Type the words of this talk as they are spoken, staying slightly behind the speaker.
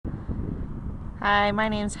Hi, my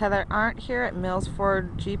name's Heather Arndt here at Mills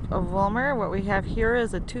Ford Jeep of Wilmer. What we have here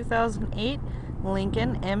is a 2008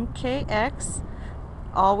 Lincoln MKS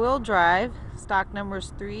all-wheel drive. Stock number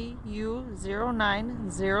is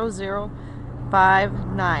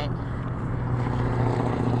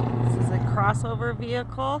 3U090059. This is a crossover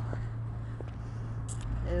vehicle.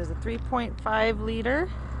 It is a 3.5 liter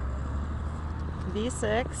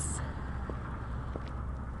V6.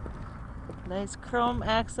 Nice chrome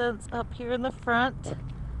accents up here in the front.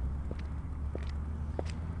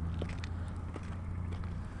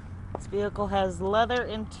 This vehicle has leather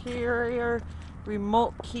interior,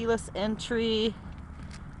 remote keyless entry,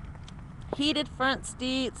 heated front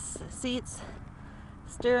seats,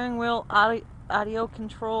 steering wheel audio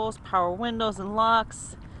controls, power windows and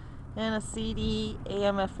locks, and a CD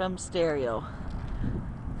AM/FM stereo.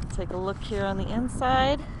 Take a look here on the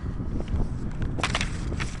inside.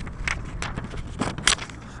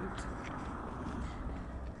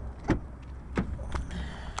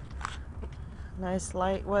 Nice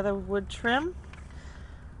light weather wood trim.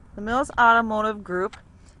 The Mills Automotive Group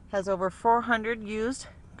has over 400 used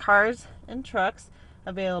cars and trucks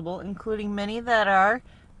available, including many that are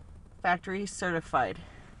factory certified.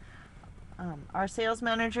 Our sales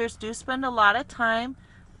managers do spend a lot of time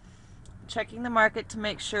checking the market to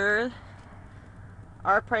make sure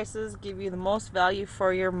our prices give you the most value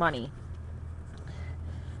for your money.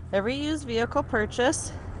 Every used vehicle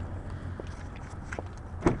purchase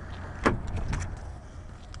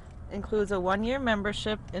includes a 1-year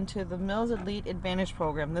membership into the Mills Elite Advantage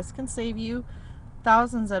program. This can save you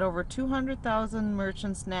thousands at over 200,000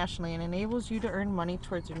 merchants nationally and enables you to earn money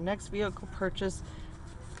towards your next vehicle purchase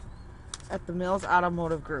at the Mills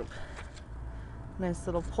Automotive Group. Nice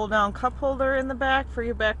little pull-down cup holder in the back for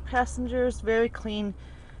your back passengers. Very clean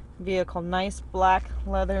vehicle. Nice black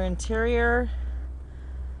leather interior.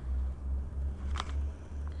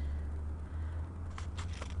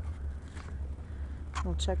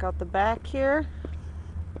 We'll check out the back here.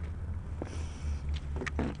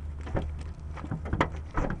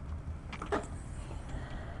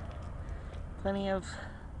 Plenty of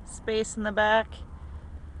space in the back.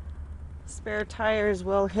 Spare tires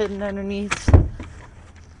well hidden underneath,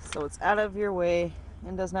 so it's out of your way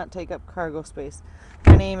and does not take up cargo space.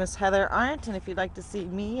 My name is Heather Arndt, and if you'd like to see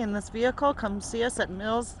me in this vehicle, come see us at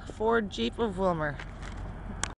Mills Ford Jeep of Wilmer.